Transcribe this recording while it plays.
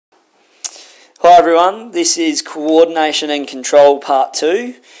Hi everyone, this is Coordination and Control Part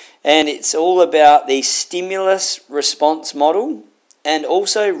 2, and it's all about the Stimulus Response Model and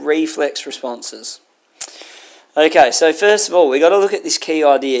also reflex responses. Okay, so first of all, we've got to look at this key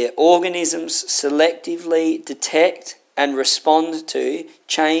idea. Organisms selectively detect and respond to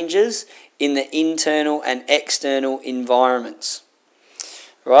changes in the internal and external environments.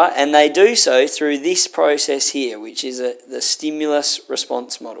 Right, and they do so through this process here, which is the Stimulus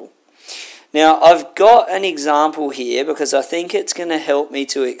Response Model. Now, I've got an example here because I think it's going to help me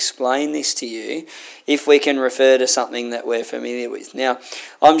to explain this to you if we can refer to something that we're familiar with. Now,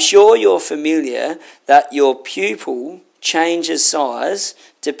 I'm sure you're familiar that your pupil changes size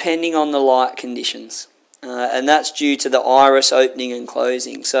depending on the light conditions, and that's due to the iris opening and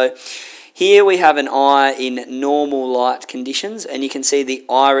closing. So here we have an eye in normal light conditions, and you can see the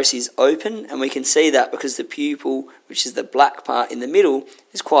iris is open, and we can see that because the pupil, which is the black part in the middle,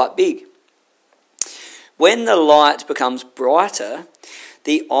 is quite big. When the light becomes brighter,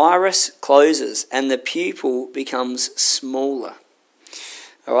 the iris closes and the pupil becomes smaller.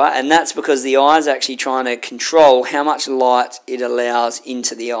 Alright, and that's because the eye is actually trying to control how much light it allows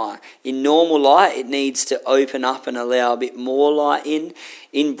into the eye. In normal light, it needs to open up and allow a bit more light in.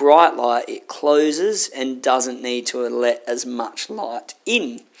 In bright light, it closes and doesn't need to let as much light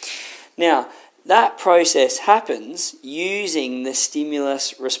in. Now, that process happens using the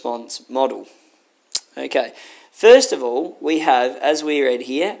Stimulus Response Model. Okay, first of all, we have, as we read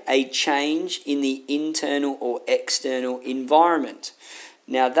here, a change in the internal or external environment.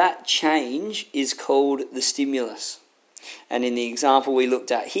 Now that change is called the stimulus. And in the example we looked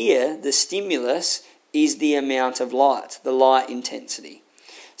at here, the stimulus is the amount of light, the light intensity.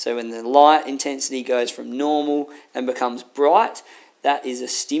 So when the light intensity goes from normal and becomes bright, that is a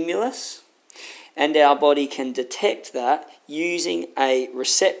stimulus. And our body can detect that using a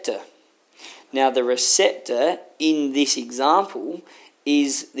receptor. Now the receptor in this example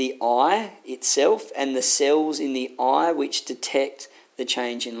is the eye itself and the cells in the eye which detect the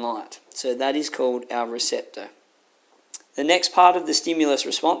change in light. So that is called our receptor. The next part of the stimulus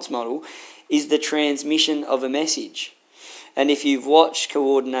response model is the transmission of a message. And if you've watched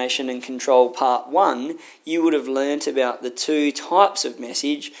Coordination and Control Part 1, you would have learnt about the two types of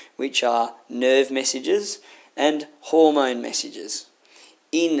message, which are nerve messages and hormone messages.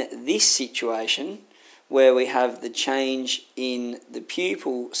 In this situation, where we have the change in the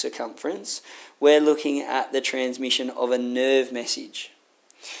pupil circumference, we're looking at the transmission of a nerve message.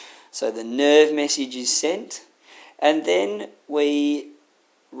 So the nerve message is sent, and then we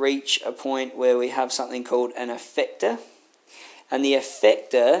reach a point where we have something called an effector. And the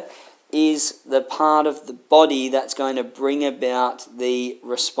effector is the part of the body that's going to bring about the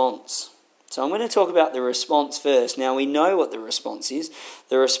response. So I'm going to talk about the response first. Now we know what the response is.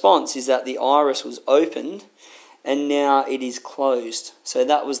 The response is that the iris was opened and now it is closed. So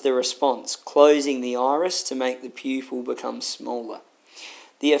that was the response, closing the iris to make the pupil become smaller.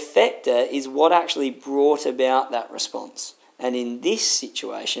 The effector is what actually brought about that response. And in this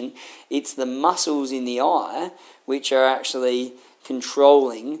situation, it's the muscles in the eye which are actually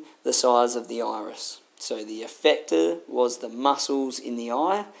controlling the size of the iris. So the effector was the muscles in the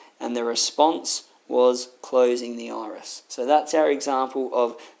eye, and the response was closing the iris. So that's our example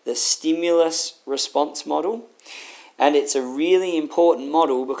of the stimulus response model. And it's a really important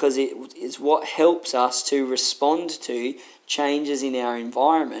model because it is what helps us to respond to changes in our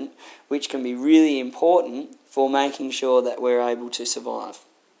environment, which can be really important for making sure that we're able to survive.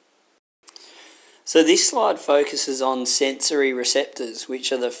 So this slide focuses on sensory receptors,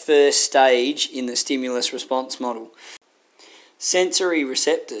 which are the first stage in the stimulus response model. Sensory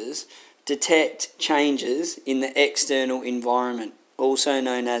receptors detect changes in the external environment, also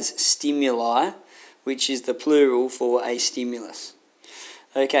known as stimuli, which is the plural for a stimulus.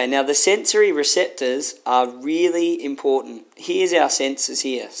 Okay, now the sensory receptors are really important. Here's our senses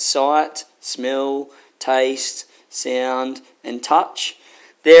here: sight, smell, taste, sound, and touch.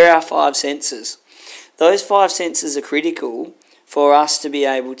 They're our five senses. Those five senses are critical for us to be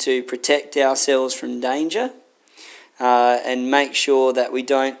able to protect ourselves from danger and make sure that we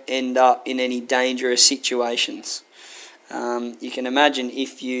don't end up in any dangerous situations. You can imagine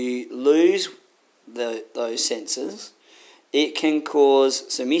if you lose those senses, it can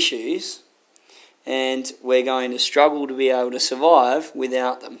cause some issues, and we're going to struggle to be able to survive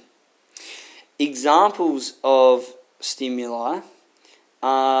without them. Examples of stimuli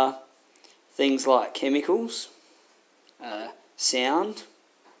are things like chemicals, sound,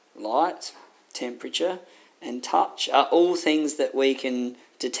 light, temperature, and touch are all things that we can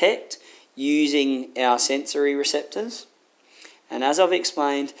detect using our sensory receptors. And as I've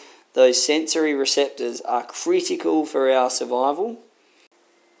explained, those sensory receptors are critical for our survival,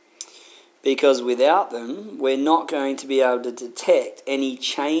 because without them, we're not going to be able to detect any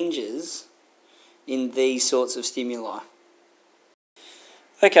changes in these sorts of stimuli.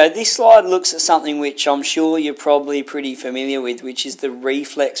 Okay, this slide looks at something which I'm sure you're probably pretty familiar with, which is the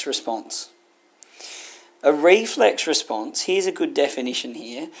reflex response. A reflex response, here's a good definition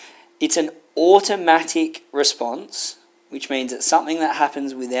here, it's an automatic response, which means it's something that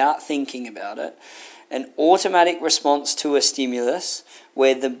happens without thinking about it, an automatic response to a stimulus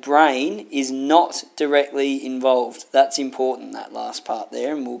where the brain is not directly involved. That's important, that last part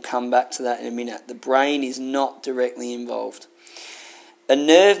there, and we'll come back to that in a minute. The brain is not directly involved. A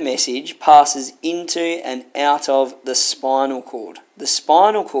nerve message passes into and out of the spinal cord. The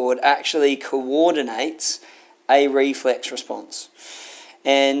spinal cord actually coordinates a reflex response.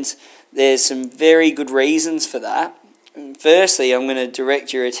 And there's some very good reasons for that. Firstly, I'm going to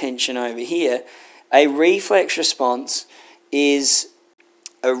direct your attention over here. A reflex response is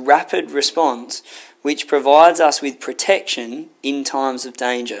a rapid response which provides us with protection in times of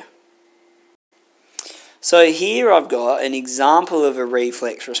danger. So here I've got an example of a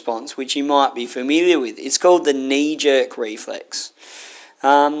reflex response which you might be familiar with. It's called the knee-jerk reflex.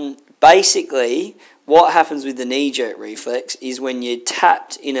 Basically, what happens with the knee-jerk reflex is when you're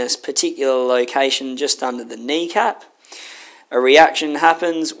tapped in a particular location just under the kneecap, a reaction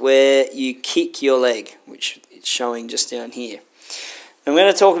happens where you kick your leg, which it's showing just down here. I'm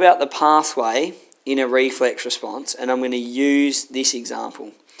going to talk about the pathway in a reflex response, and I'm going to use this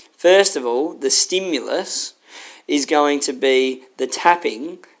example. First of all, the stimulus is going to be the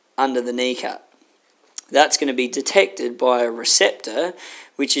tapping under the kneecap. That's going to be detected by a receptor,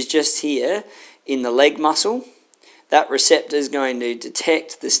 which is just here in the leg muscle. That receptor is going to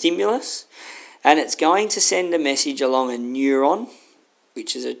detect the stimulus, and it's going to send a message along a neuron,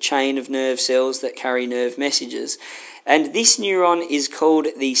 which is a chain of nerve cells that carry nerve messages. And this neuron is called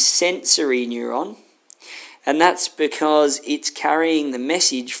the sensory neuron. And that's because it's carrying the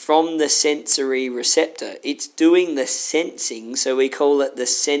message from the sensory receptor. It's doing the sensing, so we call it the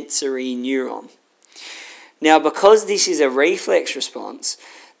sensory neuron. Now, because this is a reflex response,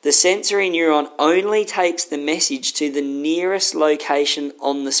 the sensory neuron only takes the message to the nearest location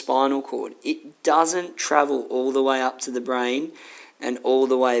on the spinal cord. It doesn't travel all the way up to the brain and all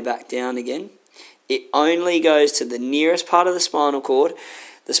the way back down again. It only goes to the nearest part of the spinal cord.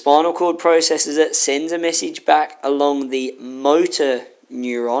 The spinal cord processes it, sends a message back along the motor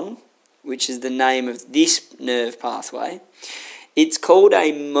neuron, which is the name of this nerve pathway. It's called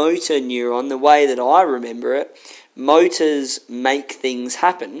a motor neuron, the way that I remember it. Motors make things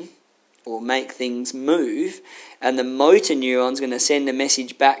happen, or make things move, and the motor neuron is going to send a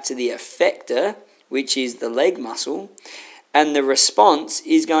message back to the effector, which is the leg muscle, and the response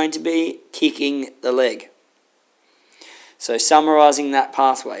is going to be kicking the leg. So summarising that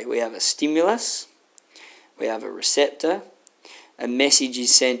pathway, we have a stimulus, we have a receptor, a message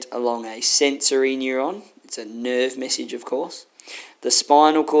is sent along a sensory neuron, it's a nerve message of course. The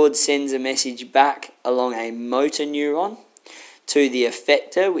spinal cord sends a message back along a motor neuron to the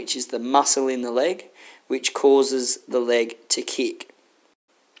effector, which is the muscle in the leg, which causes the leg to kick.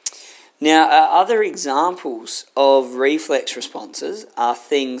 Now, other examples of reflex responses are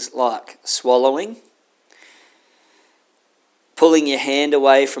things like swallowing, pulling your hand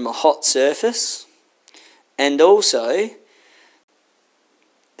away from a hot surface, and also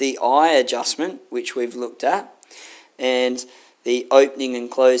the eye adjustment, which we've looked at, and the opening and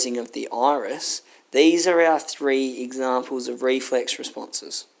closing of the iris. These are our three examples of reflex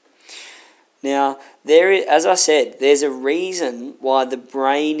responses. Now, as I said, there's a reason why the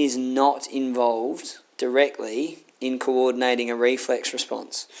brain is not involved directly in coordinating a reflex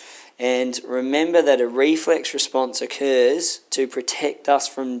response. And remember that a reflex response occurs to protect us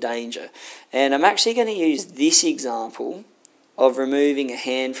from danger. And I'm actually going to use this example of removing a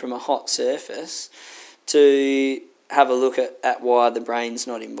hand from a hot surface to have a look at why the brain's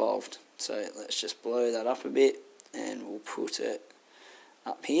not involved. So let's just blow that up a bit and we'll put it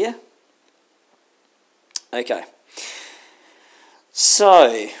up here. Okay.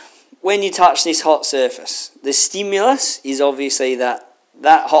 So when you touch this hot surface, the stimulus is obviously that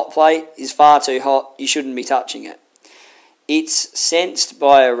hot plate is far too hot, you shouldn't be touching it. It's sensed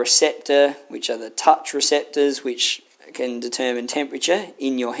by a receptor, which are the touch receptors, which can determine temperature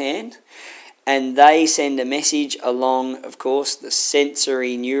in your hand. And they send a message along, of course, the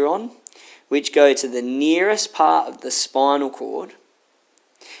sensory neuron, which go to the nearest part of the spinal cord.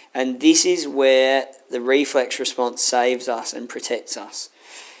 And this is where the reflex response saves us and protects us.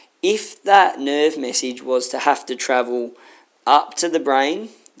 If that nerve message was to have to travel up to the brain,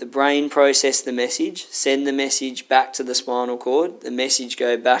 the brain process the message, send the message back to the spinal cord, the message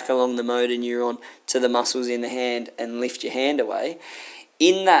go back along the motor neuron to the muscles in the hand and lift your hand away.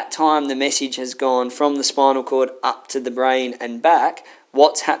 In that time the message has gone from the spinal cord up to the brain and back.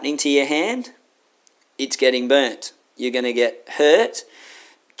 What's happening to your hand? It's getting burnt. You're going to get hurt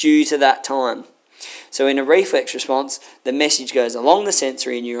due to that time. So in a reflex response, the message goes along the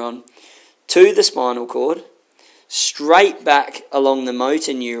sensory neuron to the spinal cord, straight back along the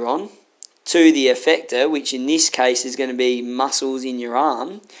motor neuron to the effector, which in this case is going to be muscles in your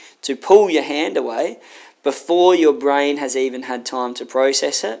arm, to pull your hand away before your brain has even had time to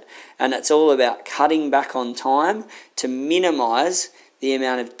process it. And it's all about cutting back on time to minimise the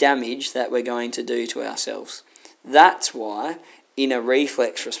amount of damage that we're going to do to ourselves. That's why in a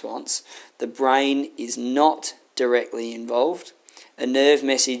reflex response, the brain is not directly involved. A nerve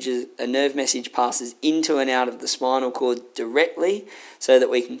message passes into and out of the spinal cord directly so that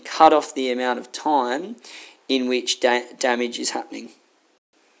we can cut off the amount of time in which damage is happening.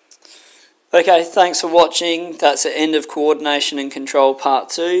 Okay, thanks for watching. That's the end of Coordination and Control Part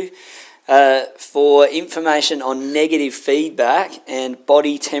 2. For information on negative feedback and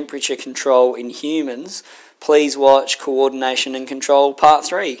body temperature control in humans, please watch Coordination and Control Part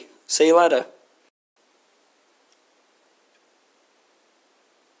 3. See you later.